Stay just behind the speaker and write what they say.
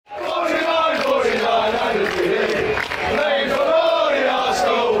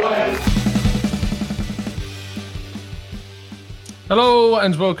Hello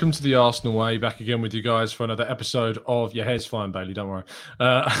and welcome to the Arsenal Way. Back again with you guys for another episode of Your Hair's Fine, Bailey, don't worry.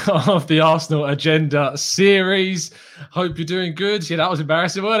 Of the Arsenal Agenda series. Hope you're doing good. Yeah, that was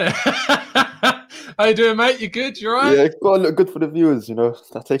embarrassing, wasn't it? How you doing, mate? You good? You all right? Yeah, it's got to look good for the viewers,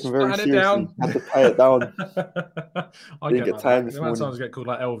 Start taking very Patting it seriously. down. Had to tie it down. I Didn't get get like time that. The this amount of morning. times I get called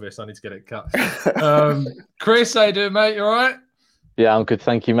like Elvis, I need to get it cut. Chris, how you doing, mate? You all right? Yeah, I'm good.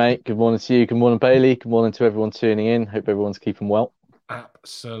 Thank you, mate. Good morning to you. Good morning, Bailey. Good morning to everyone tuning in. Hope everyone's keeping well.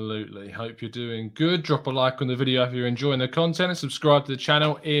 Absolutely. Hope you're doing good. Drop a like on the video if you're enjoying the content and subscribe to the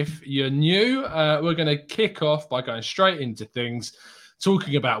channel if you're new. We're going to kick off by going straight into things,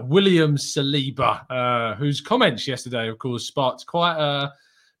 talking about William Saliba, whose comments yesterday, of course, sparked quite a,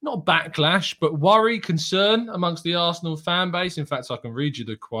 not backlash, but worry, concern amongst the Arsenal fan base. In fact, I can read you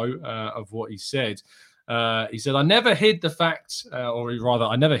the quote of what he said. He said, I never hid the fact, or rather,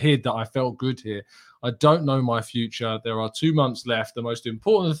 I never hid that I felt good here. I don't know my future. There are 2 months left. The most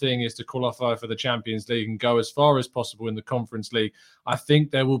important thing is to qualify for the Champions League and go as far as possible in the Conference League. I think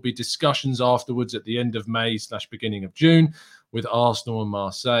there will be discussions afterwards at the end of May/beginning of June with Arsenal and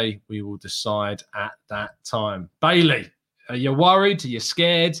Marseille. We will decide at that time. Bailey, are you worried? Are you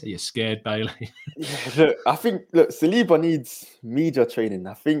scared? Are you scared, Bailey? Yeah, I think Saliba needs media training.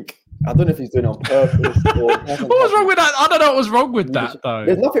 I don't know if he's doing it on purpose or what was wrong with that? I don't know what was wrong with that, though.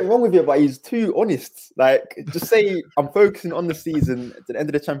 There's nothing wrong with it, but he's too honest. Like, just say I'm focusing on the season at the end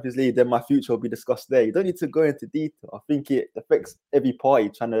of the Champions League, then my future will be discussed there. You don't need to go into detail. I think it affects every party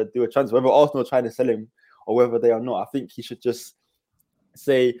trying to do a transfer, whether Arsenal are trying to sell him or whether they are not. I think he should just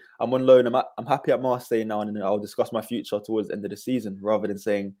say I'm on loan. I'm happy at Marseille now, and then I'll discuss my future towards the end of the season, rather than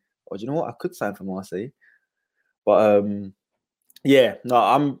saying, "Oh, do you know what? I could sign for Marseille." But yeah,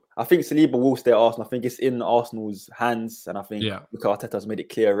 no, I think Saliba will stay at Arsenal. I think it's in Arsenal's hands, and I think Mikel Arteta has made it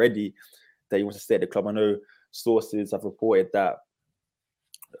clear already that he wants to stay at the club. I know sources have reported that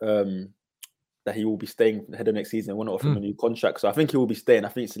that he will be staying ahead of next season. We're not offering him a new contract, so I think he will be staying. I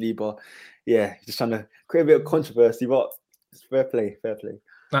think Saliba, he's just trying to create a bit of controversy, but it's fair play.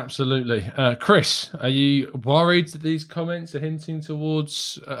 Absolutely. Chris, are you worried that these comments are hinting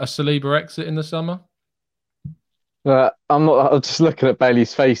towards a Saliba exit in the summer? I'm not. I'm just looking at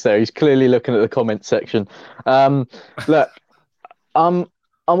Bailey's face there. He's clearly looking at the comment section. Look, I'm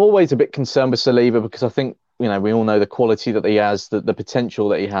always a bit concerned with Saliba because I think we all know the quality that he has, the potential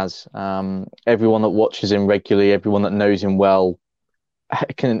that he has. Everyone that watches him regularly, everyone that knows him well,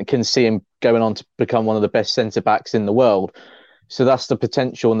 can see him going on to become one of the best centre backs in the world. So that's the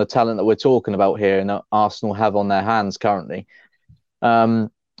potential and the talent that we're talking about here, and that Arsenal have on their hands currently.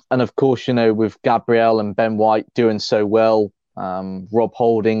 And of course, with Gabriel and Ben White doing so well, Rob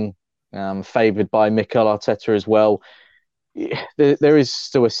Holding favoured by Mikel Arteta as well, there is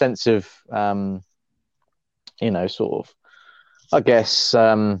still a sense of, sort of, I guess,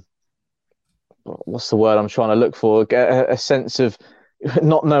 what's the word I'm trying to look for? A sense of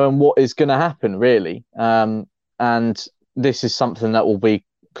not knowing what is going to happen, really. And this is something that will be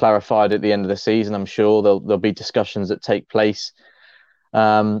clarified at the end of the season. I'm sure there'll be discussions that take place.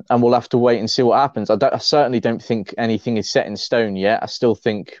 And we'll have to wait and see what happens. I certainly don't think anything is set in stone yet. I still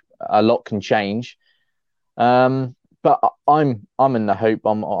think a lot can change. But I'm in the hope.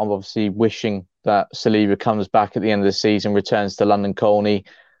 I'm obviously wishing that Saliba comes back at the end of the season, returns to London Colney,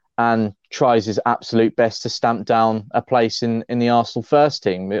 and tries his absolute best to stamp down a place in the Arsenal first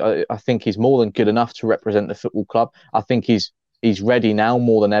team. I think he's more than good enough to represent the football club. I think he's ready now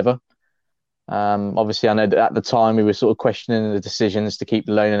more than ever. Obviously, I know that at the time we were sort of questioning the decisions to keep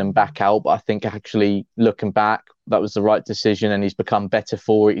loaning him back out, but I think actually looking back, that was the right decision, and he's become better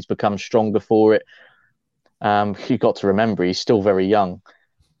for it. He's become stronger for it. You've got to remember he's still very young,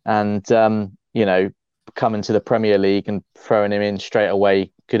 and coming to the Premier League and throwing him in straight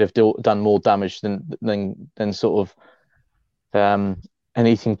away could have done more damage than sort of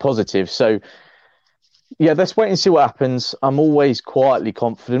anything positive. So yeah, let's wait and see what happens. I'm always quietly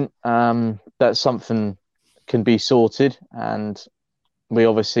confident that something can be sorted, and we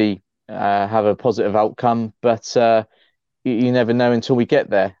obviously have a positive outcome. But you never know until we get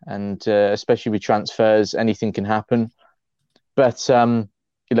there, and especially with transfers, anything can happen. But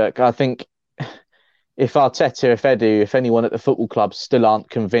look, I think if Arteta, if Edu, if anyone at the football club still aren't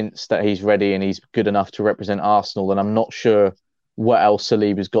convinced that he's ready and he's good enough to represent Arsenal, then I'm not sure what else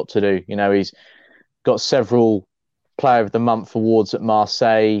Saliba's got to do. He's got several Player of the Month awards at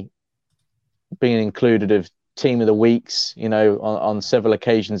Marseille, being included of Team of the Weeks, on several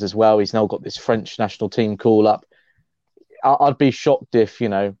occasions as well. He's now got this French national team call up. I'd be shocked if,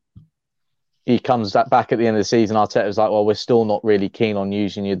 he comes back at the end of the season. Arteta's like, well, we're still not really keen on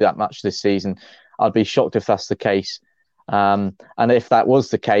using you that much this season. I'd be shocked if that's the case. And if that was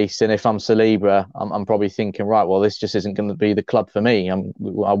the case, and if I'm Saliba, I'm probably thinking, right, well, this just isn't going to be the club for me. I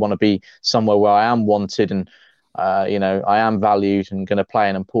want to be somewhere where I am wanted and, I am valued and going to play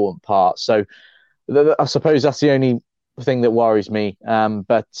an important part. So I suppose that's the only thing that worries me.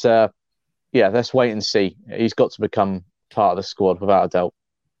 But let's wait and see. He's got to become part of the squad without a doubt.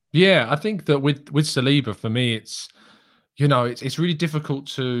 Yeah, I think that with Saliba, for me, it's really difficult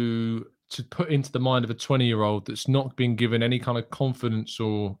to put into the mind of a 20-year-old that's not been given any kind of confidence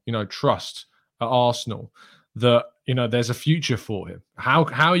or trust at Arsenal that there's a future for him. How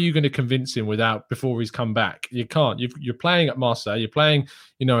are you going to convince him before he's come back? You can't. You're playing at Marseille. You're playing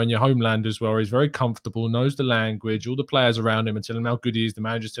in your homeland as well. He's very comfortable, knows the language. All the players around him are telling him how good he is. The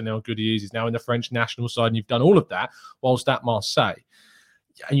manager's telling him how good he is. He's now in the French national side, and you've done all of that whilst at Marseille.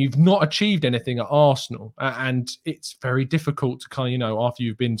 And you've not achieved anything at Arsenal. And it's very difficult to kind of, after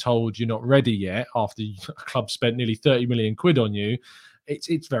you've been told you're not ready yet, after a club spent nearly 30 million quid on you,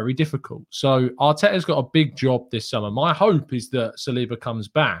 it's very difficult. So Arteta's got a big job this summer. My hope is that Saliba comes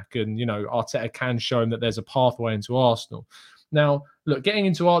back and, Arteta can show him that there's a pathway into Arsenal. Now, look, getting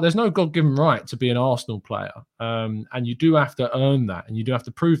into there's no God-given right to be an Arsenal player. And you do have to earn that and you do have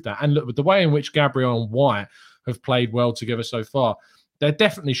to prove that. And look, with the way in which Gabriel and White have played well together so far, there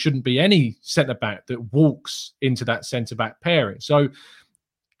definitely shouldn't be any centre-back that walks into that centre-back pairing. So,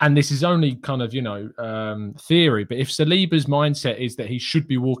 and this is only kind of, theory, but if Saliba's mindset is that he should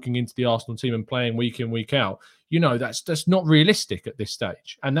be walking into the Arsenal team and playing week in, week out, that's not realistic at this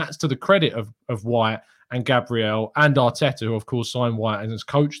stage. And that's to the credit of White and Gabriel and Arteta, who, of course, signed White and has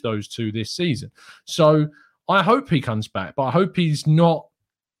coached those two this season. So I hope he comes back, but I hope he's not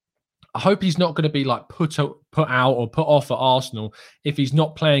going to be like put out or put off at Arsenal if he's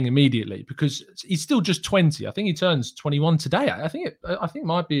not playing immediately, because he's still just 20. I think he turns 21 today. I think it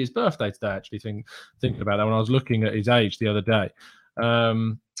might be his birthday today, actually, thinking about that when I was looking at his age the other day.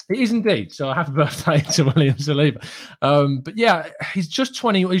 It is indeed. So happy birthday to William Saliba. But yeah, he's just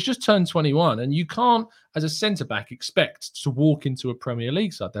 20. He's just turned 21, and you can't, as a centre-back, expect to walk into a Premier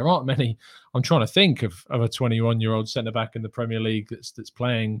League side. There aren't many. I'm trying to think of a 21-year-old centre-back in the Premier League that's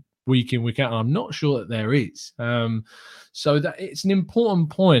playing week in, week out. And I'm not sure that there is. So that it's an important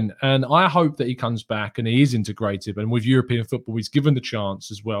point, and I hope that he comes back and he is integrated. And with European football, he's given the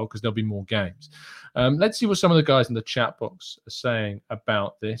chance as well, because there'll be more games. Let's see what some of the guys in the chat box are saying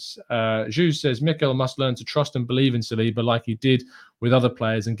about this. Jules says, Mikel must learn to trust and believe in Saliba like he did with other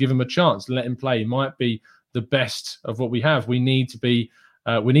players and give him a chance. Let him play. He might be the best of what we have. We need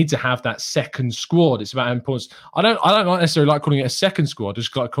to have that second squad. It's about importance. I don't necessarily like calling it a second squad. I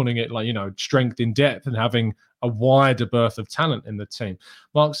just like calling it strength in depth and having a wider berth of talent in the team.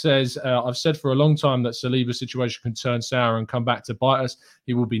 Mark says, I've said for a long time that Saliba's situation can turn sour and come back to bite us.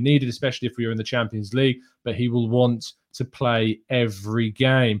 He will be needed, especially if we are in the Champions League, but he will want to play every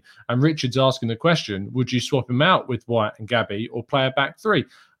game. And Richard's asking the question, would you swap him out with White and Gabby or play a back three?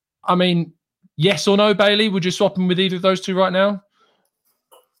 I mean, yes or no, Bailey? Would you swap him with either of those two right now?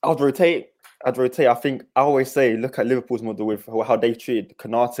 I'd rotate. I think I always say, look at Liverpool's model with how they've treated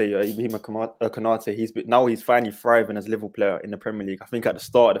Konate, Ibrahima Konate. Now he's finally thriving as a Liverpool player in the Premier League. I think at the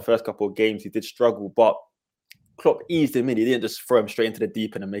start of the first couple of games, he did struggle, but Klopp eased him in. He didn't just throw him straight into the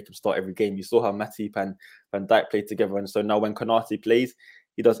deep end and make him start every game. You saw how Matip and Van Dijk played together. And so now when Konate plays,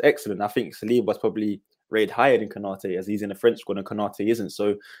 he does excellent. I think Saliba was probably rated higher than Konate, as he's in the French squad and Konate isn't.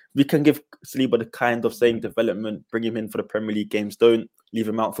 So we can give Saliba the kind of same development, bring him in for the Premier League games. Don't leave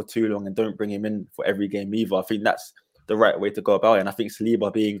him out for too long and don't bring him in for every game either. I think that's the right way to go about it. And I think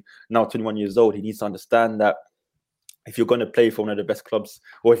Saliba, being now 21 years old, he needs to understand that if you're going to play for one of the best clubs,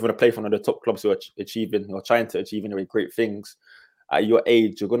 or if you want to play for one of the top clubs who are trying to achieve very great things, at your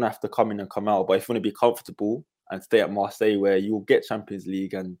age, you're going to have to come in and come out. But if you want to be comfortable and stay at Marseille, where you will get Champions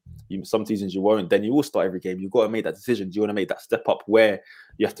League and some seasons you won't, then you will start every game. You've got to make that decision. Do you want to make that step up where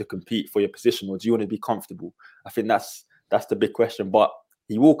you have to compete for your position, or do you want to be comfortable? I think that's the big question. But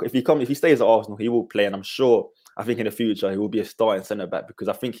he will, if he stays at Arsenal, he will play, and I think in the future he will be a starting centre back, because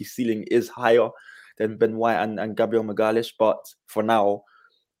I think his ceiling is higher than Ben White and Gabriel Magalhaes. But for now,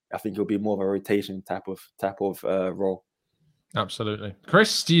 I think he'll be more of a rotation type of role. Absolutely.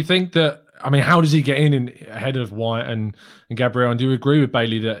 Chris, do you think that, how does he get in ahead of White and Gabriel? And do you agree with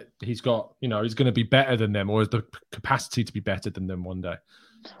Bailey that he's got, he's going to be better than them, or has the capacity to be better than them one day?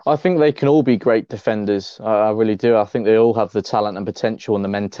 I think they can all be great defenders. I really do. I think they all have the talent and potential and the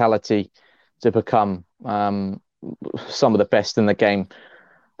mentality to become some of the best in the game.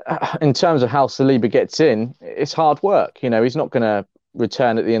 In terms of how Saliba gets in, it's hard work. He's not going to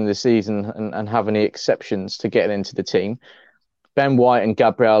return at the end of the season and have any exceptions to getting into the team. Ben White and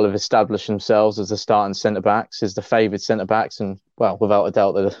Gabriel have established themselves as the starting centre-backs, as the favoured centre-backs, and, well, without a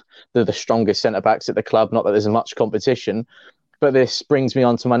doubt, they're the strongest centre-backs at the club. Not that there's much competition, but this brings me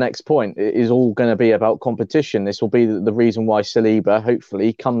on to my next point. It is all going to be about competition. This will be the reason why Saliba,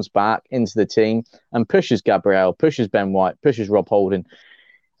 hopefully, comes back into the team and pushes Gabriel, pushes Ben White, pushes Rob Holding.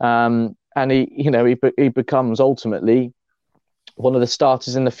 And he becomes ultimately one of the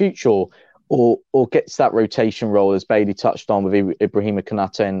starters in the future, or gets that rotation role, as Bailey touched on with Ibrahima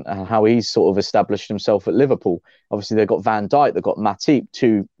Konate and how he's sort of established himself at Liverpool. Obviously, they've got Van Dijk, they've got Matip,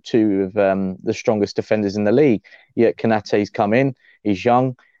 two of the strongest defenders in the league. Yet Konate's come in, he's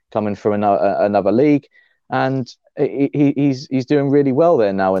young, coming from another league, and he's doing really well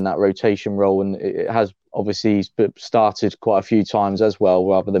there now in that rotation role. And it has obviously he's started quite a few times as well,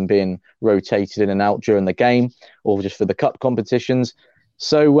 rather than being rotated in and out during the game or just for the cup competitions.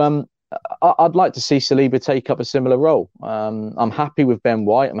 So I'd like to see Saliba take up a similar role. I'm happy with Ben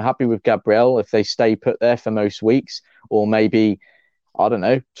White. I'm happy with Gabriel if they stay put there for most weeks, or maybe, I don't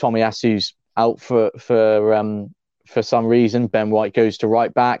know, Tomiyasu's out for some reason. Ben White goes to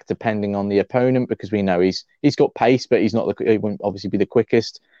right back, depending on the opponent, because we know he's got pace, but he won't obviously be the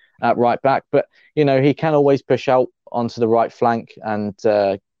quickest at right back. But he can always push out onto the right flank, and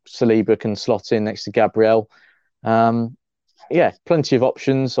Saliba can slot in next to Gabriel. Yeah, plenty of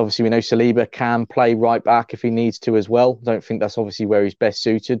options. Obviously, we know Saliba can play right back if he needs to as well. Don't think that's obviously where he's best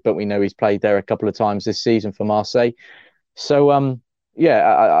suited, but we know he's played there a couple of times this season for Marseille. So,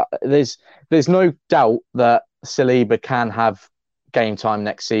 there's no doubt that Saliba can have game time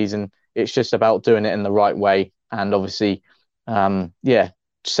next season. It's just about doing it in the right way, and obviously,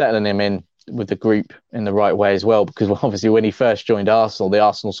 settling him in with the group in the right way as well. Because obviously, when he first joined Arsenal, the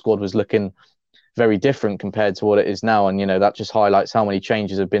Arsenal squad was looking very different compared to what it is now, and that just highlights how many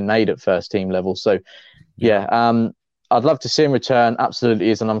changes have been made at first team level. So I'd love to see him return, absolutely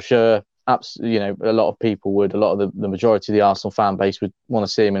is, and I'm sure a lot of people would, a lot of the majority of the Arsenal fan base would want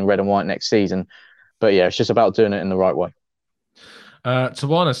to see him in red and white next season. But yeah, it's just about doing it in the right way.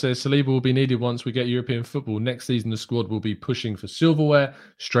 Tawana says Saliba will be needed once we get European football. Next season, the squad will be pushing for silverware.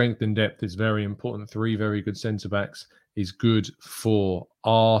 Strength and depth is very important. 3 very good centre-backs is good for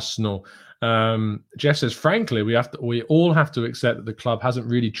Arsenal. Jeff says, frankly, we all have to accept that the club hasn't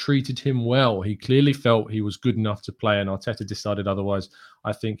really treated him well. He clearly felt he was good enough to play, and Arteta decided otherwise.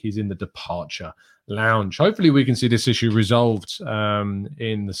 I think he's in the departure lounge. Hopefully we can see this issue resolved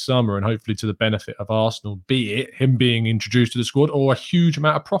in the summer, and hopefully to the benefit of Arsenal, be it him being introduced to the squad or a huge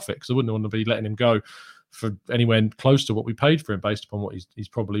amount of profit, because I wouldn't want to be letting him go for anywhere close to what we paid for him based upon what he's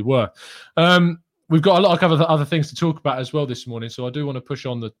probably worth. We've got a lot of other things to talk about as well this morning, so I do want to push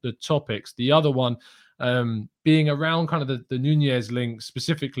on the topics. The other one being around kind of the Nunez link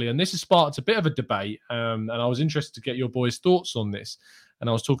specifically, and this has sparked a bit of a debate, and I was interested to get your boys' thoughts on this, and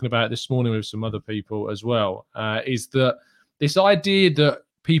I was talking about it this morning with some other people as well, is that this idea that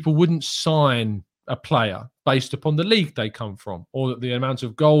people wouldn't sign a player based upon the league they come from, or that the amount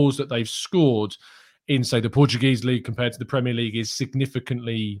of goals that they've scored in, say, the Portuguese league compared to the Premier League is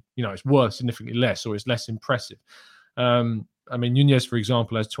significantly, it's worth significantly less, or it's less impressive. Nunez, for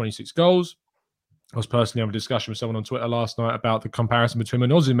example, has 26 goals. I was personally having a discussion with someone on Twitter last night about the comparison between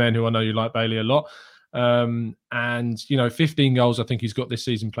him and Osimhen, who I know you like, Bailey, a lot. 15 goals I think he's got this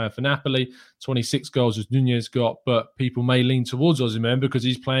season playing for Napoli. 26 goals as Nunez got, but people may lean towards Osimhen because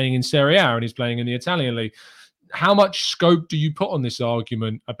he's playing in Serie A and he's playing in the Italian league. How much scope do you put on this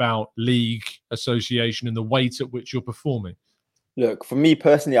argument about league association and the weight at which you're performing? Look, for me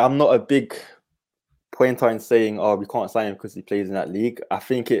personally, I'm not a big pointer in saying, we can't sign him because he plays in that league. I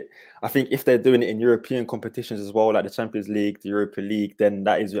think if they're doing it in European competitions as well, like the Champions League, the Europa League, then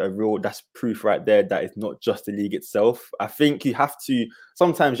that's proof right there that it's not just the league itself. I think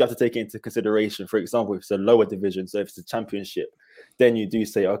sometimes you have to take it into consideration. For example, if it's a lower division, so if it's a championship, then you do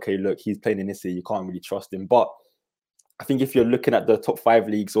say, okay, look, he's playing in this league, you can't really trust him. But I think if you're looking at the top 5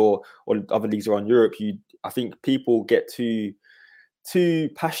 leagues or other leagues around Europe, I think people get too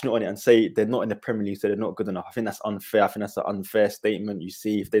passionate on it and say they're not in the Premier League, so they're not good enough. I think that's unfair. I think that's an unfair statement. You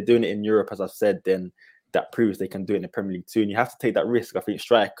see, if they're doing it in Europe, as I've said, then that proves they can do it in the Premier League too. And you have to take that risk. I think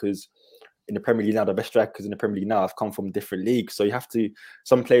strikers in the Premier League now, the best strikers in the Premier League now have come from different leagues. So you have to,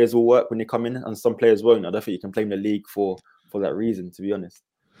 some players will work when they come in and some players won't. I don't think you can blame the league for that reason, to be honest.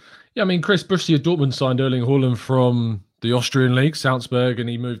 Yeah, Chris Borussia Dortmund signed Erling Haaland from the Austrian league, Salzburg, and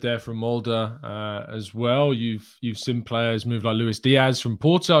he moved there from Molde as well. You've seen players move like Luis Diaz from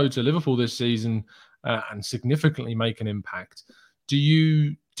Porto to Liverpool this season and significantly make an impact. Do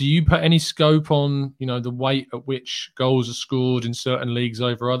you put any scope on the weight at which goals are scored in certain leagues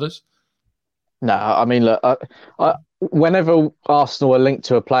over others? No, I mean, look, whenever Arsenal are linked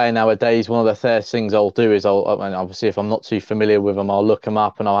to a player nowadays, one of the first things I'll do is I mean, obviously, if I'm not too familiar with them, I'll look them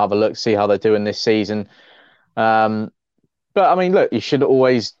up and I'll have a look, see how they're doing this season. Um, but I mean, look, you should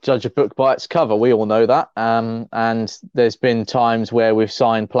always judge a book by its cover. We all know that. And there's been times where we've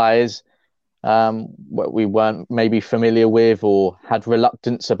signed players what we weren't maybe familiar with or had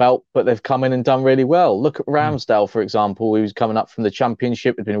reluctance about, but they've come in and done really well. Look at Ramsdale, for example, who's coming up from the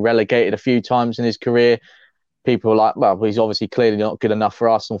Championship, has been relegated a few times in his career. People are like, well, he's obviously clearly not good enough for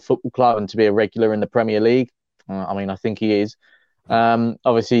Arsenal Football Club and to be a regular in the Premier League. I mean, I think he is.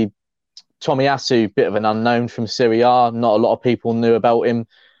 Obviously, Tomiyasu, bit of an unknown from Serie A. Not a lot of people knew about him.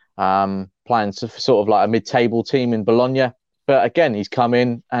 Playing sort of like a mid-table team in Bologna. But again, he's come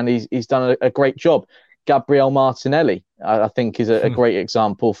in and he's done a great job. Gabriel Martinelli, I think, is a great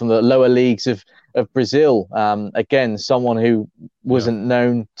example from the lower leagues of Brazil. Again, someone who wasn't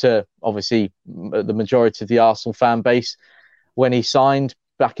known to, obviously, the majority of the Arsenal fan base when he signed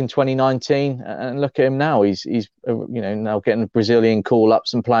back in 2019. And look at him now. He's now getting Brazilian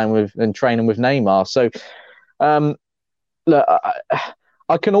call-ups and playing with and training with Neymar. So, look,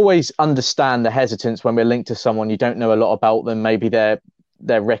 I can always understand the hesitance when we're linked to someone you don't know a lot about them. Maybe their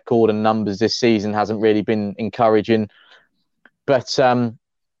record and numbers this season hasn't really been encouraging. But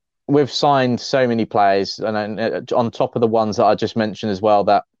we've signed so many players, and on top of the ones that I just mentioned as well,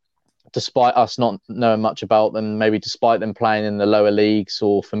 that despite us not knowing much about them, maybe despite them playing in the lower leagues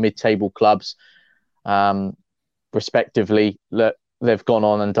or for mid-table clubs, respectively, they've gone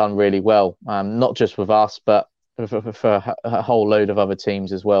on and done really well. Not just with us, but for a whole load of other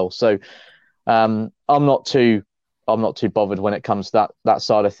teams as well. So I'm not too bothered when it comes to that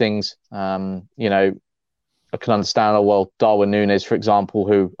side of things. I can understand, Darwin Núñez, for example,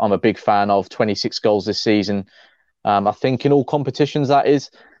 who I'm a big fan of, 26 goals this season. I think in all competitions, that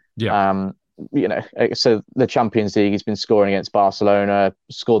is. Yeah. So the Champions League, he's been scoring against Barcelona,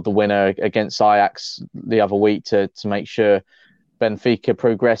 scored the winner against Ajax the other week to make sure Benfica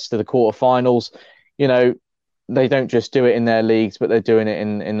progressed to the quarterfinals. They don't just do it in their leagues, but they're doing it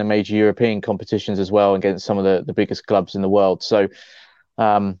in the major European competitions as well against some of the biggest clubs in the world. So,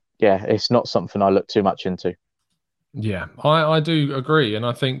 it's not something I look too much into. Yeah, I do agree. And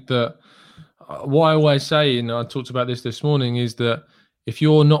I think that what I always say, and I talked about this morning, is that if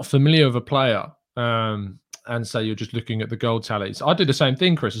you're not familiar with a player and say you're just looking at the goal tallies, I do the same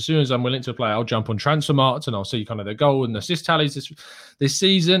thing, Chris. As soon as I'm willing to play, I'll jump on Transfermarkt and I'll see kind of the goal and assist tallies this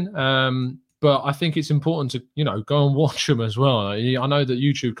season. But I think it's important to, go and watch them as well. I know that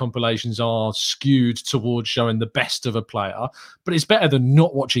YouTube compilations are skewed towards showing the best of a player, but it's better than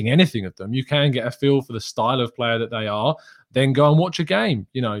not watching anything of them. You can get a feel for the style of player that they are, then go and watch a game,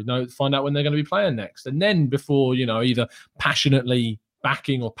 find out when they're going to be playing next. And then before, either passionately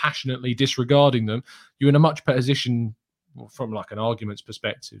backing or passionately disregarding them, you're in a much better position from like an arguments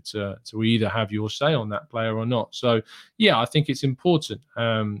perspective to either have your say on that player or not. So yeah, I think it's important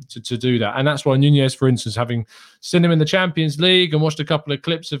to do that. And that's why Núñez, for instance, having seen him in the Champions League and watched a couple of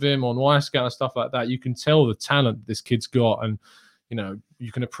clips of him on Wisecout and stuff like that, you can tell the talent this kid's got, and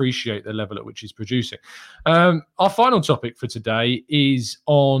you can appreciate the level at which he's producing. Our final topic for today is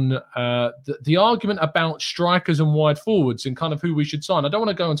on the argument about strikers and wide forwards and kind of who we should sign. I don't want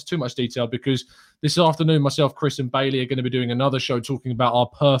to go into too much detail because this afternoon, myself, Chris and Bailey are going to be doing another show talking about our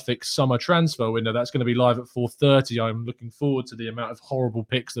perfect summer transfer window. That's going to be live at 4:30. I'm looking forward to the amount of horrible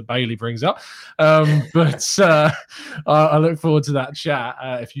picks that Bailey brings up. But I look forward to that chat.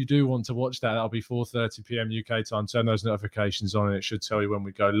 If you do want to watch that, that'll be 4:30 p.m. UK time. Turn those notifications on and it should tell you when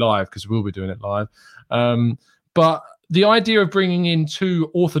we go live, because we'll be doing it live. But the idea of bringing in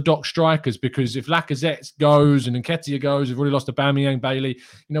two orthodox strikers, because if Lacazette goes and Nketiah goes, we've already lost Aubameyang, Bailey,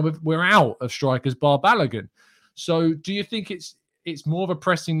 we're out of strikers bar Balogun. So do you think it's more of a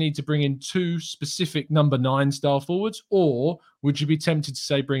pressing need to bring in two specific number 9 style forwards, or would you be tempted to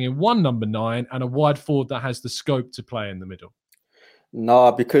say bring in one number 9 and a wide forward that has the scope to play in the middle?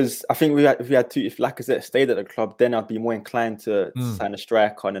 No, because I think if Lacazette stayed at the club, then I'd be more inclined to sign a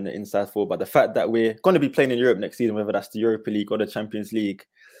striker and an inside forward. But the fact that we're going to be playing in Europe next season, whether that's the Europa League or the Champions League,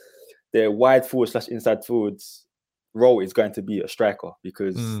 the wide forward / inside forwards role is going to be a striker,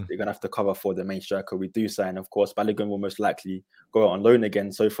 because they're going to have to cover for the main striker we do sign. Of course, Balogun will most likely go out on loan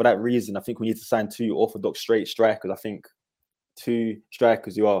again. So for that reason, I think we need to sign two orthodox straight strikers. I think two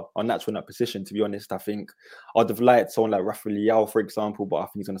strikers who are natural in that position, to be honest. I think I'd have liked someone like Rafael Leao, for example, but I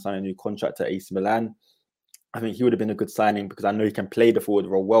think he's going to sign a new contract at AC Milan. I think he would have been a good signing because I know he can play the forward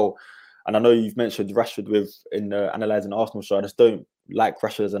role well. And I know you've mentioned Rashford in the Analysing Arsenal show. I just don't like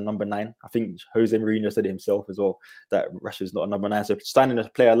Rashford as a number 9. I think Jose Mourinho said it himself as well, that Rashford's not a number 9. So signing a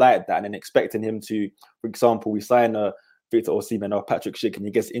player like that and then expecting him to, for example, we sign a Victor Osimhen or Patrick Schick and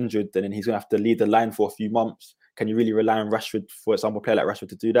he gets injured, then he's going to have to lead the line for a few months. Can you really rely on Rashford, for example, a player like Rashford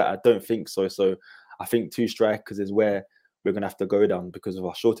to do that? I don't think so. So I think 2 strikers is where we're going to have to go down because of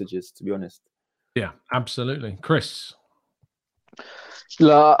our shortages, to be honest. Yeah, absolutely. Chris?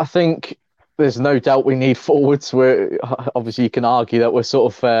 I think there's no doubt we need forwards. Obviously, you can argue that we're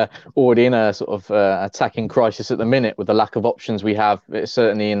sort of already in a sort of attacking crisis at the minute with the lack of options we have,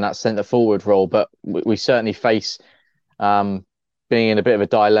 certainly in that centre forward role. But we certainly face being in a bit of a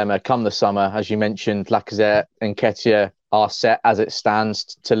dilemma come the summer. As you mentioned, Lacazette and Nketiah are set as it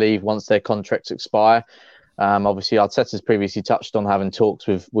stands to leave once their contracts expire. Obviously, Arteta's previously touched on having talks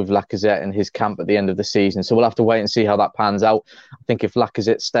with Lacazette in his camp at the end of the season. So we'll have to wait and see how that pans out. I think if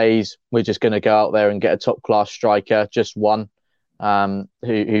Lacazette stays, we're just going to go out there and get a top-class striker, just one,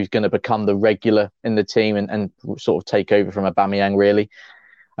 who's going to become the regular in the team and sort of take over from Aubameyang, really.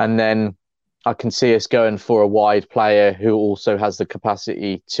 And then I can see us going for a wide player who also has the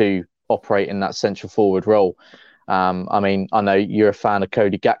capacity to operate in that central forward role. I mean, I know you're a fan of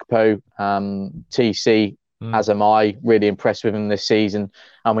Cody Gakpo, TC, as am I. Really impressed with him this season,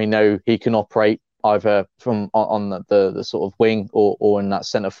 and we know he can operate either from on the sort of wing or in that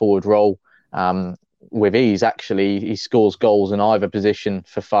centre forward role with ease. Actually, he scores goals in either position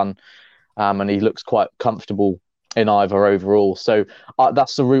for fun, and he looks quite comfortable in either overall. So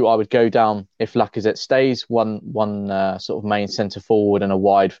that's the route I would go down if Lacazette stays. One sort of main centre forward and a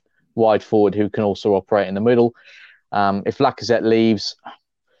wide forward who can also operate in the middle. If Lacazette leaves,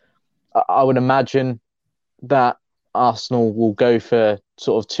 I would imagine that Arsenal will go for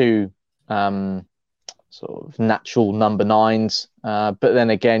sort of 2 sort of natural number 9s. But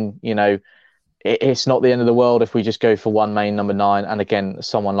then again, you know, it's not the end of the world if we just go for one main number 9. And again,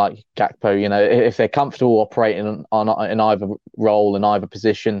 someone like Gakpo, you know, if they're comfortable operating in either role in either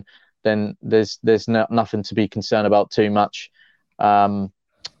position, then there's nothing to be concerned about too much. But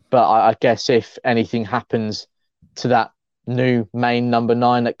I guess if anything happens to that new main number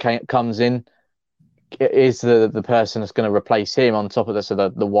 9 that comes in, is the person that's going to replace him on top of this, so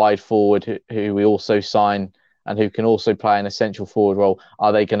the wide forward who we also sign and who can also play an essential forward role,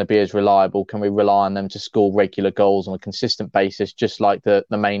 are they going to be as reliable? Can we rely on them to score regular goals on a consistent basis, just like the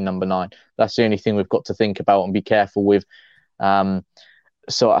main number 9? That's the only thing we've got to think about and be careful with.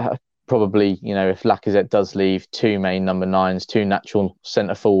 So probably, you know, if Lacazette does leave, 2 main number 9s, 2 natural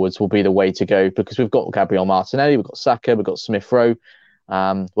centre forwards will be the way to go, because we've got Gabriel Martinelli, we've got Saka, we've got Smith Rowe.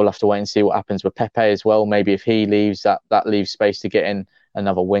 We'll have to wait and see what happens with Pepe as well. Maybe if he leaves, that leaves space to get in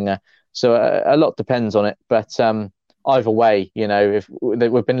another winger. So a lot depends on it. But either way, you know, if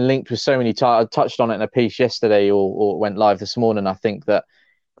we've been linked with so many I touched on it in a piece yesterday or went live this morning. I think that,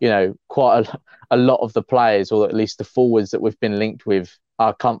 you know, quite a lot of the players, or at least the forwards that we've been linked with,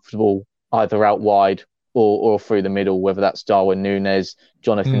 are comfortable either out wide or through the middle, whether that's Darwin Núñez,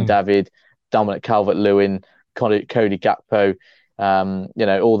 Jonathan David, Dominic Calvert-Lewin, Cody Gakpo. You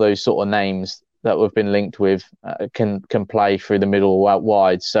know, all those sort of names that we've been linked with can play through the middle or out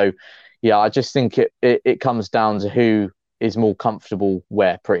wide. So, yeah, I just think it comes down to who is more comfortable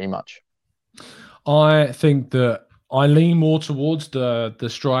where, pretty much. I think that I lean more towards the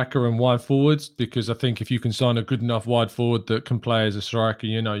striker and wide forwards, because I think if you can sign a good enough wide forward that can play as a striker,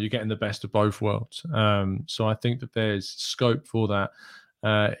 you know, you're getting the best of both worlds. So I think that there's scope for that.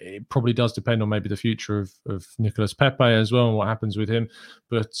 It probably does depend on maybe the future of Nicolas Pepe as well and what happens with him.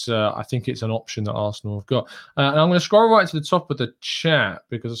 But I think it's an option that Arsenal have got. And I'm going to scroll right to the top of the chat,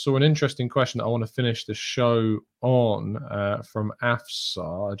 because I saw an interesting question that I want to finish the show on from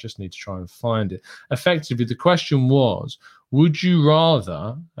Afsar. I just need to try and find it. Effectively, the question was, would you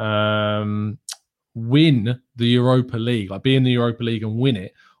rather win the Europa League, like be in the Europa League and win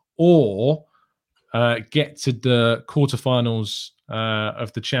it, or get to the quarterfinals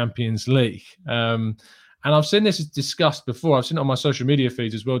of the Champions League? And I've seen this discussed before. I've seen it on my social media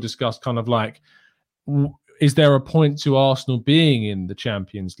feeds as well, discussed kind of like, is there a point to Arsenal being in the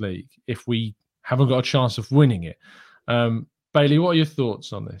Champions League if we haven't got a chance of winning it? Bailey, what are your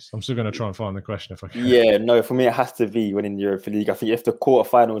thoughts on this? I'm still going to try and find the question if I can. Yeah, no, for me, it has to be winning the Europa League. I think if the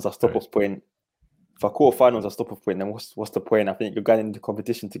quarterfinals are stop-off point, if our quarterfinals are stop-off point, then what's the point? I think you're going into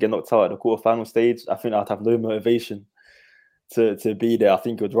competition to get knocked out at the quarterfinal stage. I think I'd have no motivation to be there. I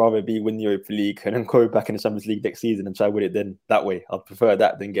think I'd rather win the Europa League and then go back in the Champions League next season and try win it then that way. I'd prefer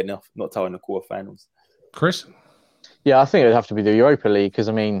that than getting knocked out in the quarterfinals. Chris? Yeah, I think it'd have to be the Europa League, because,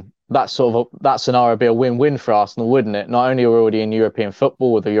 I mean, that scenario would be a win-win for Arsenal, wouldn't it? Not only are we already in European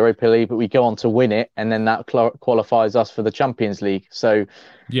football with the Europa League, but we go on to win it, and then that qualifies us for the Champions League. So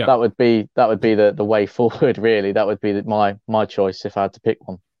that would be the way forward, really. That would be my choice if I had to pick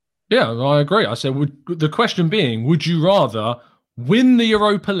one. Yeah, I agree. I said, the question being, would you rather win the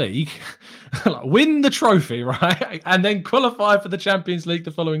Europa League, win the trophy, right, and then qualify for the Champions League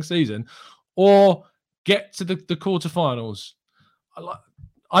the following season, or get to the quarterfinals?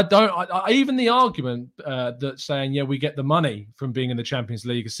 Even the argument that saying, we get the money from being in the Champions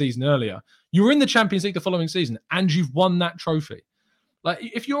League a season earlier. You were in the Champions League the following season and you've won that trophy. Like,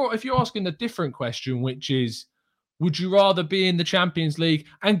 if you're asking a different question, which is, would you rather be in the Champions League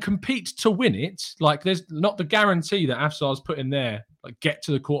and compete to win it? Like, there's not the guarantee that Afsar's put in there, like get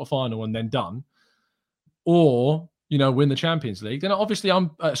to the quarterfinal and then done, or win the Champions League. Then obviously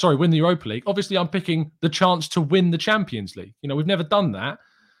win the Europa League. Obviously, I'm picking the chance to win the Champions League. We've never done that.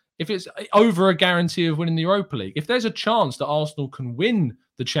 If it's over a guarantee of winning the Europa League, if there's a chance that Arsenal can win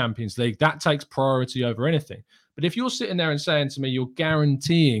the Champions League, that takes priority over anything. But if you're sitting there and saying to me, you're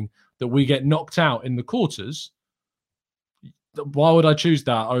guaranteeing that we get knocked out in the quarters, why would I choose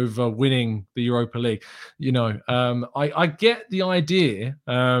that over winning the Europa League? I get the idea,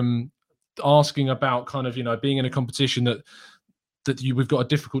 asking about kind of, being in a competition that we've got a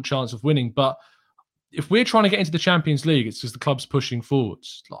difficult chance of winning. But if we're trying to get into the Champions League, it's just the club's pushing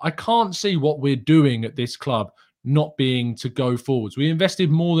forwards. I can't see what we're doing at this club not being to go forwards. We invested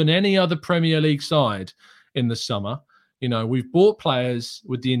more than any other Premier League side in the summer. We've bought players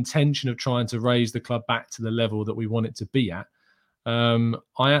with the intention of trying to raise the club back to the level that we want it to be at.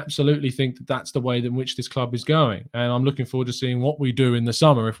 I absolutely think that that's the way in which this club is going. And I'm looking forward to seeing what we do in the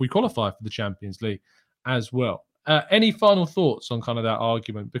summer if we qualify for the Champions League as well. Any final thoughts on kind of that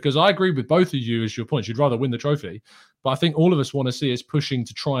argument? Because I agree with both of you as your points. You'd rather win the trophy, but I think all of us want to see us pushing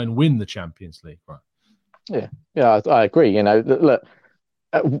to try and win the Champions League, right? Yeah, I agree. Look,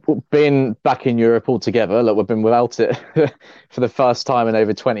 being back in Europe altogether, look, we've been without it for the first time in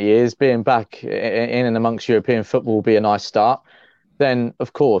over 20 years. Being back in and amongst European football will be a nice start. Then,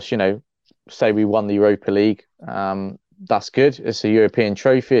 of course, say we won the Europa League, that's good. It's a European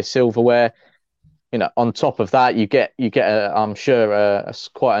trophy, a silverware. On top of that, you get I'm sure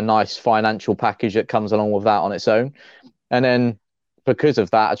quite a nice financial package that comes along with that on its own. And then because of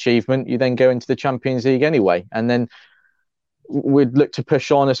that achievement, you then go into the Champions League anyway. And then we'd look to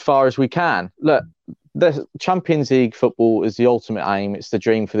push on as far as we can. Look, the Champions League football is the ultimate aim. It's the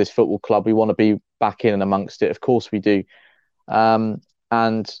dream for this football club. We want to be back in and amongst it. Of course we do. And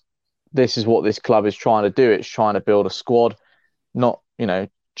this is what this club is trying to do. It's trying to build a squad, not,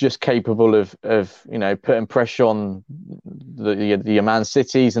 just capable of putting pressure on the Man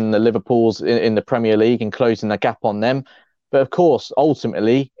Cities and the Liverpools in the Premier League and closing the gap on them. But of course,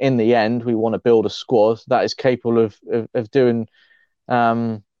 ultimately, in the end, we want to build a squad that is capable of doing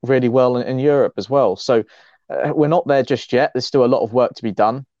really well in Europe as well. So we're not there just yet. There's still a lot of work to be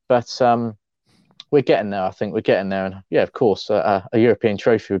done, but we're getting there. I think we're getting there. And yeah, of course, a European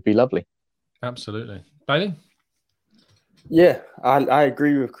trophy would be lovely. Absolutely. Bailey? Yeah, I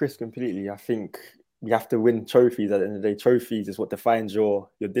agree with Chris completely. I think you have to win trophies at the end of the day. Trophies is what defines your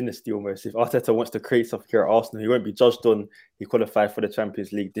dynasty almost. If Arteta wants to create something here at Arsenal, he won't be judged on he qualified for the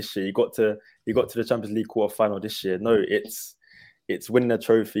Champions League this year. He got to the Champions League quarterfinal this year. No, it's winning the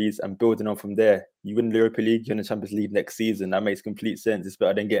trophies and building on from there. You win the Europa League, you're in the Champions League next season. That makes complete sense. It's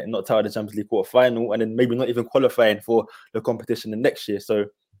better than getting knocked out of the Champions League quarterfinal and then maybe not even qualifying for the competition the next year. So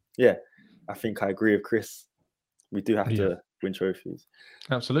yeah, I think I agree with Chris. We do have to win trophies.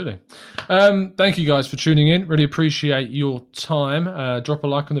 Absolutely. Thank you guys for tuning in. Really appreciate your time. Drop a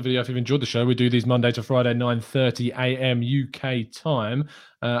like on the video if you've enjoyed the show. We do these Monday to Friday, 9:30 a.m. UK time.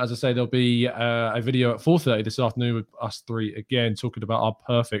 As I say, there'll be a video at 4:30 this afternoon with us three again, talking about our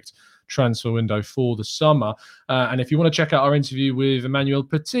perfect transfer window for the summer. And if you want to check out our interview with Emmanuel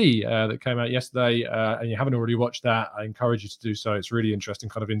Petit that came out yesterday, and you haven't already watched that, I encourage you to do so. It's really interesting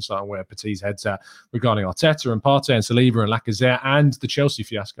kind of insight on where Petit's head's at regarding Arteta and Partey and Saliba and Lacazette and the Chelsea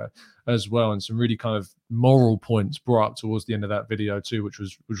fiasco as well, and some really kind of moral points brought up towards the end of that video too, which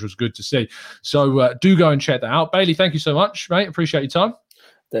was good to see. So do go and check that out. Bailey, thank you so much, mate. Appreciate your time.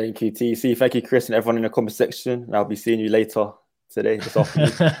 Thank you, TC. Thank you, Chris, and everyone in the comment section. I'll be seeing you later today, this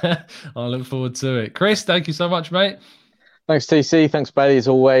afternoon. I look forward to it. Chris, thank you so much, mate. Thanks, TC. Thanks, Bailey, as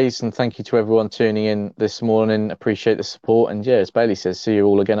always. And thank you to everyone tuning in this morning. Appreciate the support. And yeah, as Bailey says, see you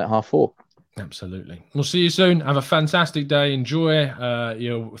all again at 4:30. Absolutely. We'll see you soon. Have a fantastic day. Enjoy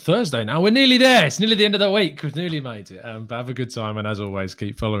your Thursday now. We're nearly there. It's nearly the end of the week. We've nearly made it. But have a good time. And as always,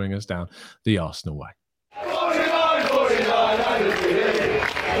 keep following us down the Arsenal way.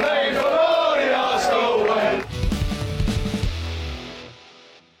 Ladies